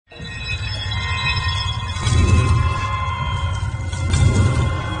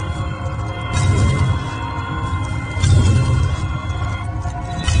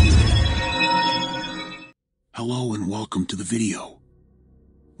welcome to the video.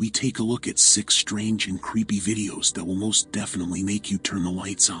 We take a look at 6 strange and creepy videos that will most definitely make you turn the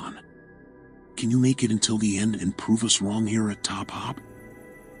lights on. Can you make it until the end and prove us wrong here at Top Hop?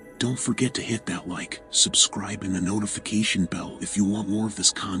 Don't forget to hit that like, subscribe and the notification bell if you want more of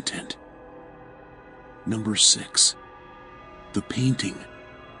this content. Number 6. The Painting.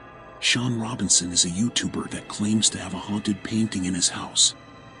 Sean Robinson is a YouTuber that claims to have a haunted painting in his house.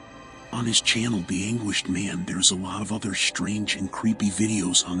 On his channel The Anguished Man there's a lot of other strange and creepy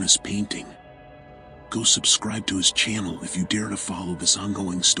videos on this painting. Go subscribe to his channel if you dare to follow this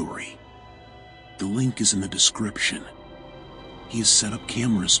ongoing story. The link is in the description. He has set up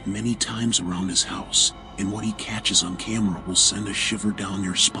cameras many times around his house, and what he catches on camera will send a shiver down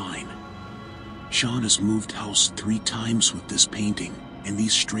your spine. Sean has moved house 3 times with this painting, and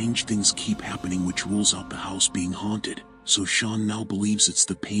these strange things keep happening which rules out the house being haunted. So Sean now believes it's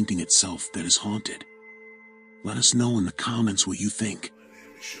the painting itself that is haunted. Let us know in the comments what you think. My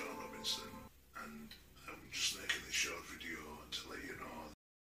name is Sean Robinson, and I'm just making this short video to let you know.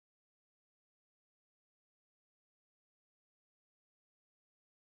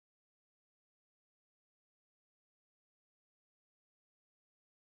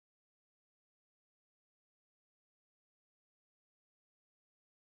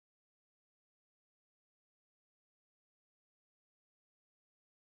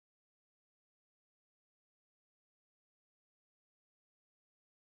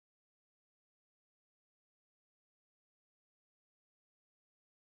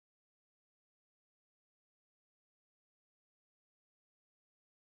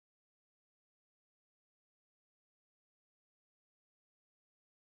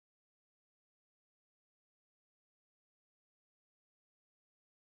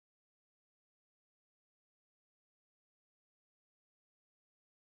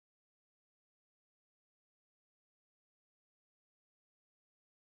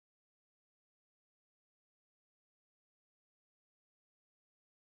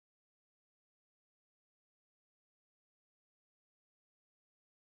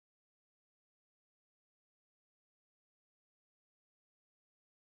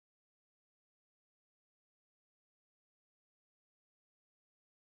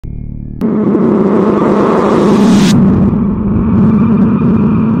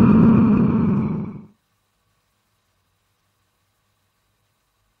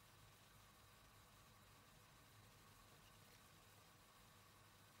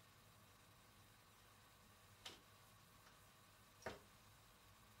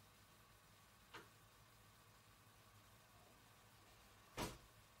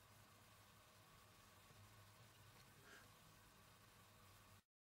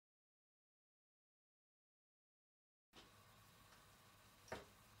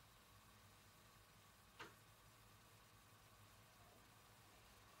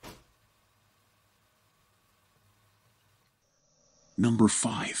 Number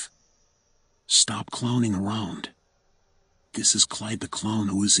 5. Stop clowning around. This is Clyde the Clown,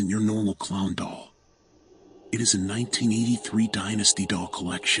 who isn't your normal clown doll. It is a 1983 Dynasty doll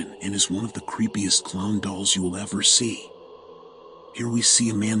collection and is one of the creepiest clown dolls you will ever see. Here we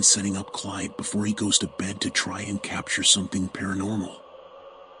see a man setting up Clyde before he goes to bed to try and capture something paranormal.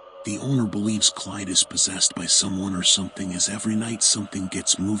 The owner believes Clyde is possessed by someone or something, as every night something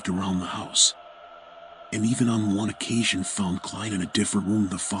gets moved around the house. And even on one occasion found Clyde in a different room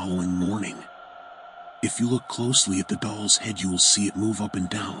the following morning. If you look closely at the doll's head you will see it move up and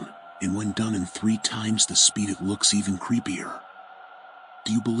down, and when done in 3 times the speed it looks even creepier.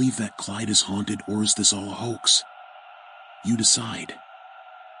 Do you believe that Clyde is haunted, or is this all a hoax? You decide.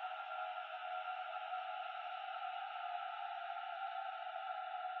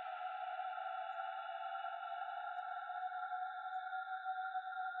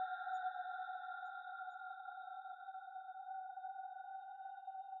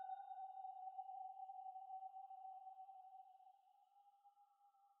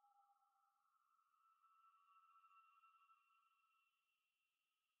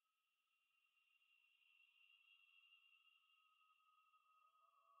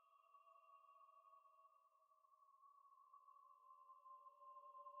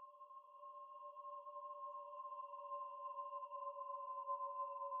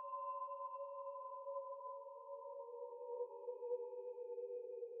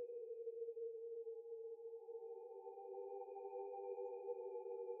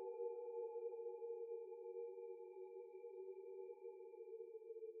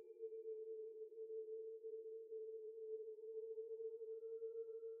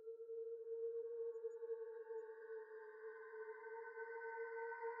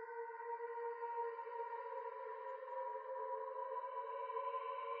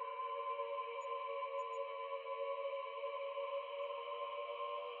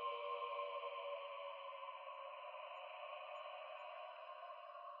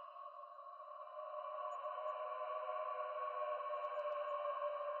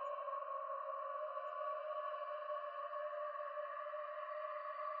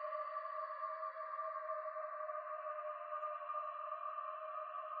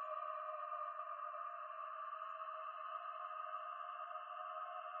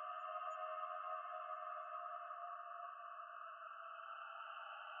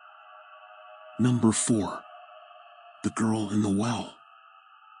 Number 4. The Girl in the Well.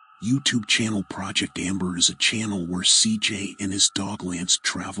 YouTube channel Project Amber is a channel where CJ and his dog Lance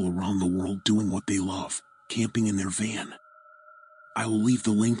travel around the world doing what they love, camping in their van. I will leave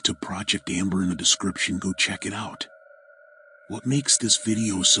the link to Project Amber in the description, go check it out. What makes this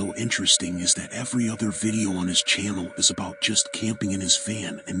video so interesting is that every other video on his channel is about just camping in his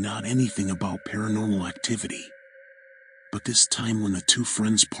van and not anything about paranormal activity. But this time when the two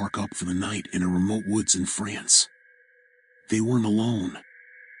friends park up for the night in a remote woods in France, they weren't alone.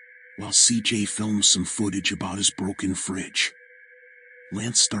 While CJ films some footage about his broken fridge,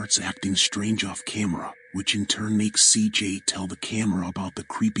 Lance starts acting strange off camera, which in turn makes CJ tell the camera about the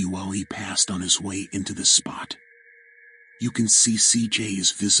creepy well he passed on his way into the spot. You can see CJ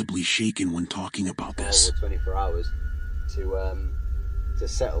is visibly shaken when talking about this. 24 hours to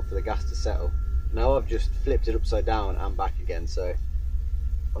settle, for the gas to settle. Now I've just flipped it upside down and back again, so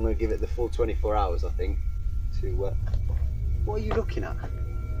I'm going to give it the full 24 hours, I think, to... What are you looking at?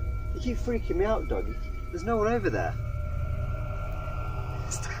 You keep freaking me out, dog. There's no one over there.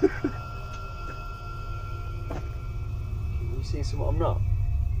 Are you seeing something I'm not?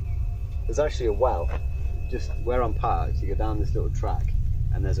 There's actually a well. Just where I'm parked, you go down this little track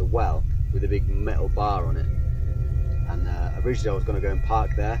and there's a well with a big metal bar on it. And originally I was going to go and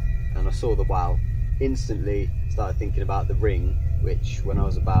park there, and I saw the well. Instantly started thinking about the ring, which when I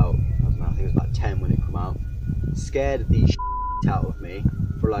was about, I don't know, I think it was about 10 when it came out, scared the shit out of me.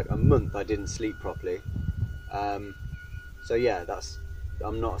 For like a month I didn't sleep properly. So yeah,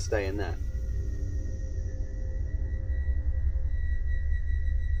 I'm not staying there.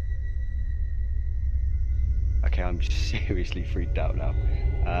 Okay, I'm just seriously freaked out now.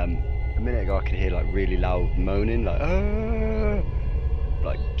 A minute ago I could hear like really loud moaning,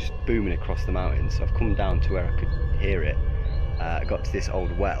 like just booming across the mountains. So I've come down to where I could hear it. I got to this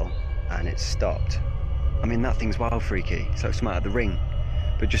old well and it stopped. I mean, that thing's wild freaky. It's like something out of the Ring.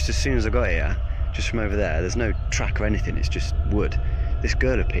 But just as soon as I got here, just from over there's no track or anything, it's just wood. This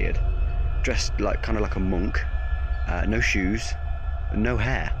girl appeared, dressed like kind of like a monk, no shoes, and no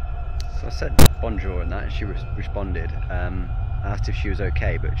hair. So I said bonjour and that, and she responded. I asked if she was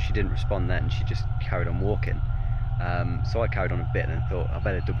okay, but she didn't respond then, she just carried on walking. So I carried on a bit and thought I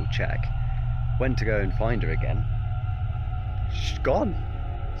better double check. Went to go and find her again. She's gone.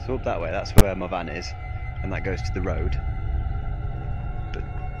 So up that way, that's where my van is, and that goes to the road. But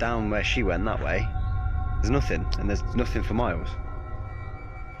down where she went that way, there's nothing, and there's nothing for miles.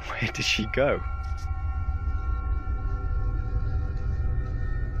 Where did she go?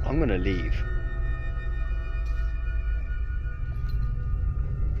 I'm gonna leave.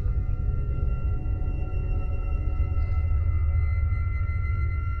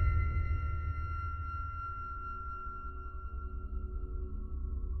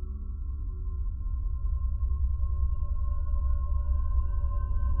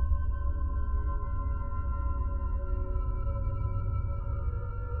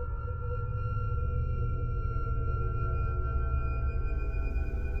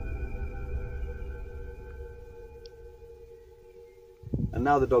 And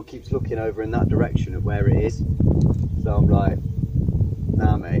now the dog keeps looking over in that direction of where it is. So I'm like,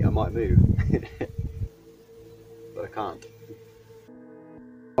 nah mate, I might move. But I can't.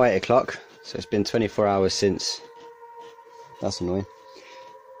 8 o'clock, so it's been 24 hours since. That's annoying.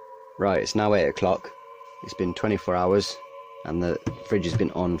 Right, it's now 8 o'clock. It's been 24 hours and the fridge has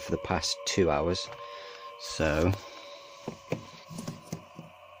been on for the past 2 hours. So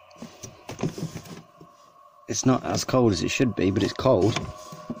it's not as cold as it should be, but it's cold.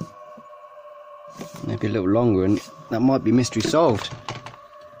 Maybe a little longer and that might be mystery solved.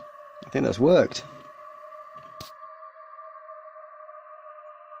 I think that's worked.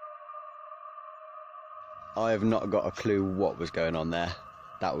 I have not got a clue what was going on there.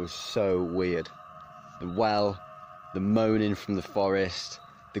 That was so weird. The well, the moaning from the forest,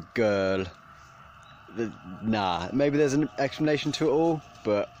 the girl. Nah, maybe there's an explanation to it all,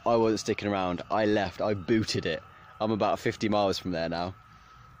 but I wasn't sticking around. I left, I booted it. I'm about 50 miles from there now.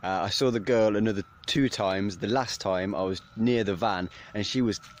 I saw the girl another 2 times. The last time I was near the van and she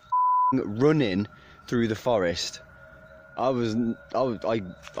was running through the forest. I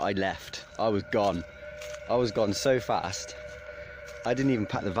left. I was gone. I was gone so fast. I didn't even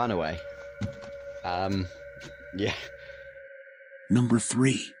pack the van away. Yeah. Number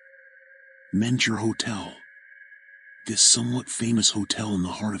 3. Menger Hotel. This somewhat famous hotel in the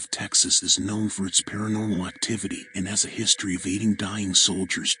heart of Texas is known for its paranormal activity and has a history of aiding dying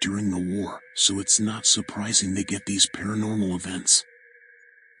soldiers during the war, so it's not surprising they get these paranormal events.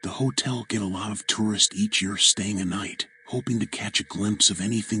 The hotel get a lot of tourists each year staying a night, hoping to catch a glimpse of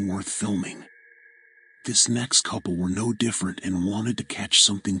anything worth filming. This next couple were no different and wanted to catch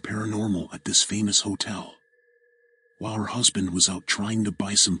something paranormal at this famous hotel, while her husband was out trying to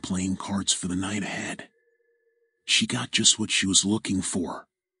buy some playing cards for the night ahead. She got just what she was looking for.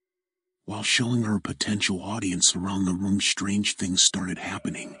 While showing her potential audience around the room, strange things started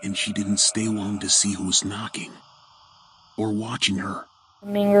happening, and she didn't stay long to see who was knocking or watching her.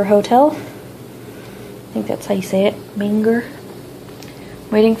 Menger Hotel. I think that's how you say it. Menger.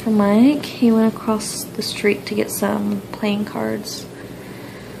 Waiting for Mike. He went across the street to get some playing cards,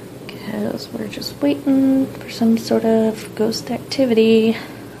 because we're just waiting for some sort of ghost activity.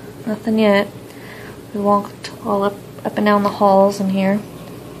 Nothing yet. We walked all up and down the halls in here.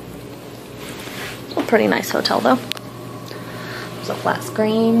 It's a pretty nice hotel though. There's a flat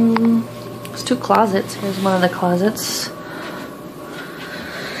screen. There's 2 closets. Here's one of the closets.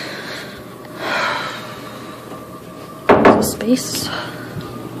 There's a space.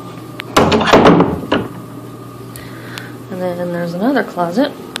 And then there's another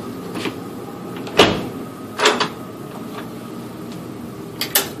closet.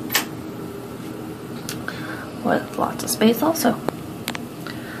 With lots of space also.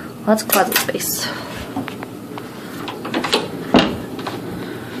 Lots of closet space.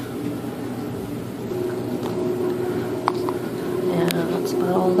 Yeah, that's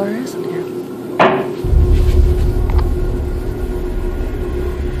about all there is in here.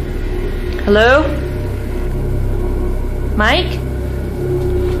 Hello? Mike?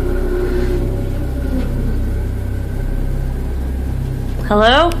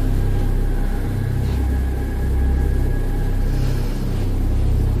 Hello?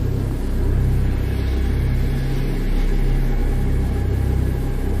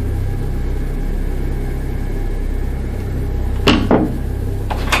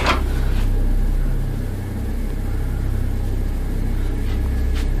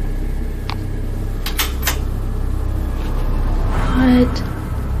 What?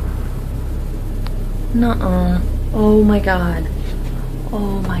 Nuh-uh. Oh my god.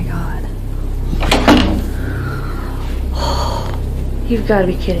 Oh my god. You've got to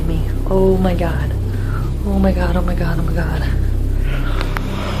be kidding me. Oh my god. Oh my god, oh my god, oh my god.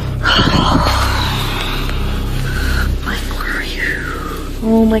 Mike, where are you?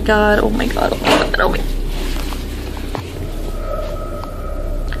 Oh my god, oh my god, oh my god, oh my god.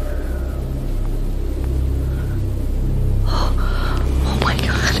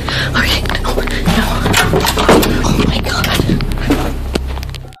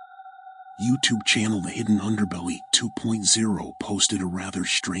 YouTube channel The Hidden Underbelly 2.0 posted a rather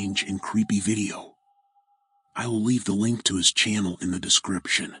strange and creepy video. I will leave the link to his channel in the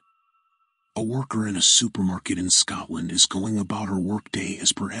description. A worker in a supermarket in Scotland is going about her workday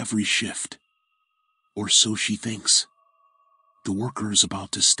as per every shift. Or so she thinks. The worker is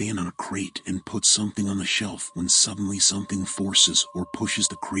about to stand on a crate and put something on the shelf when suddenly something forces or pushes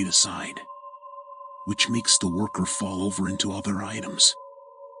the crate aside, which makes the worker fall over into other items.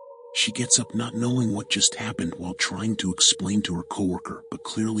 She gets up not knowing what just happened while trying to explain to her coworker, but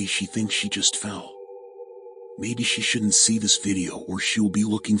clearly she thinks she just fell. Maybe she shouldn't see this video or she will be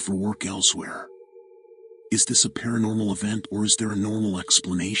looking for work elsewhere. Is this a paranormal event or is there a normal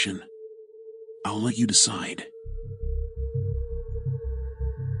explanation? I'll let you decide.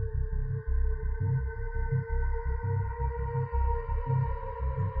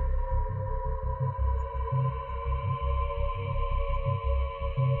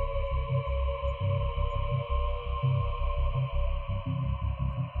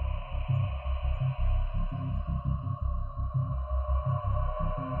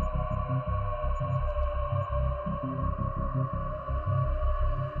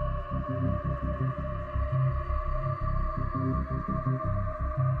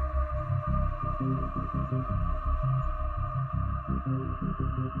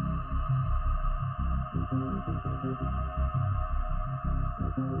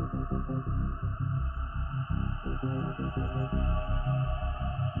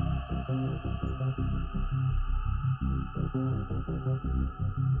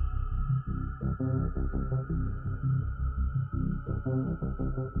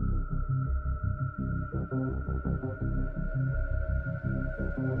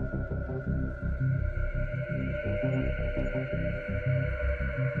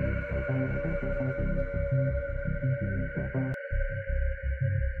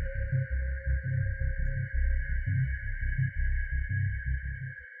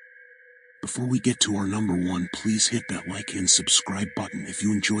 Before we get to our number 1, please hit that like and subscribe button if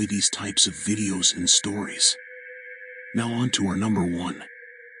you enjoy these types of videos and stories. Now on to our number 1.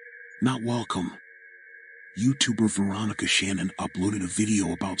 Not welcome. YouTuber Veronica Shannon uploaded a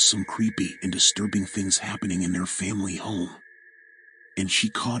video about some creepy and disturbing things happening in their family home. And she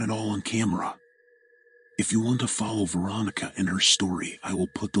caught it all on camera. If you want to follow Veronica and her story, I will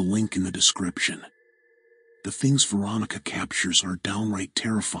put the link in the description. The things Veronica captures are downright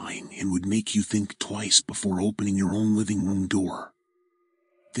terrifying and would make you think twice before opening your own living room door.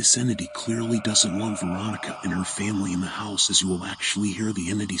 This entity clearly doesn't want Veronica and her family in the house, as you will actually hear the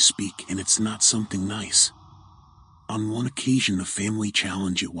entity speak, and it's not something nice. On one occasion, the family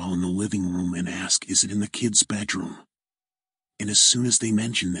challenge it while in the living room and ask, "Is it in the kids' bedroom?" And as soon as they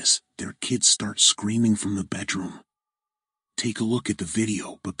mention this, their kids start screaming from the bedroom. Take a look at the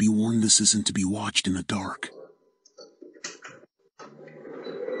video, but be warned this isn't to be watched in the dark.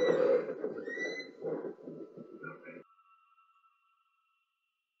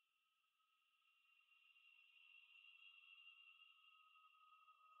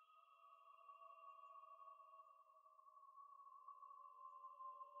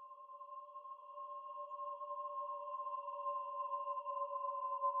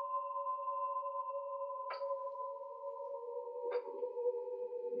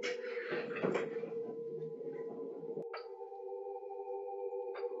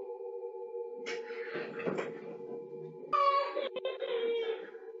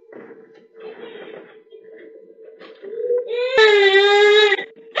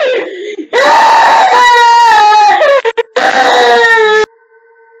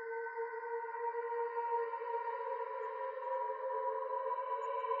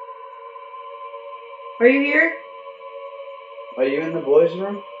 Are you here? Are you in the boys'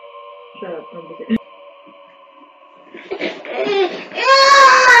 room? Shut up,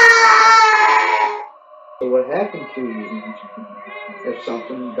 So what happened to you if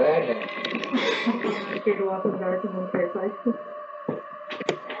something bad happened? I'm scared to walk in the dark and I'm terrified.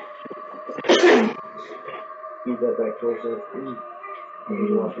 Move that back towards that tree.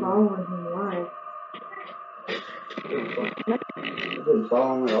 I'm following him, why? You didn't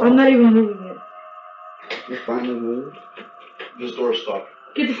follow him at all. I'm not even moving it. You finally moved. This door's stuck.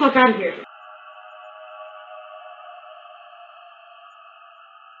 Get the fuck out of here.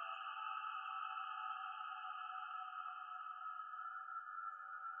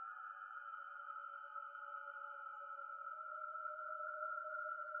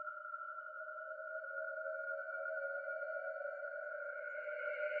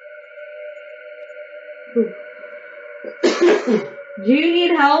 Do you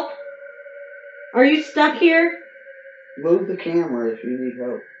need help? Are you stuck here? Move the camera if you need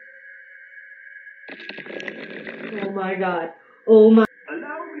help. Oh my god. Oh my.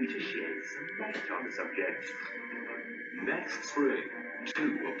 Allow me to shed some light on the subject. Next spring,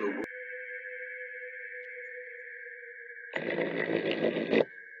 2 of the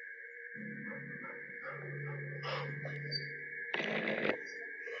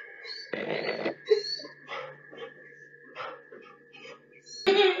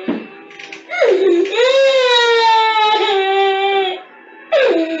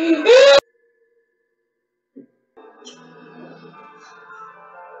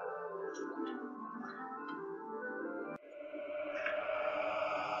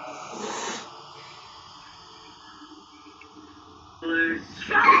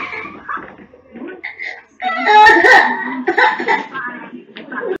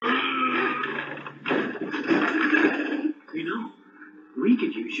You know, we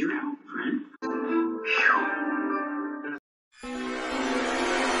could use your help, friend.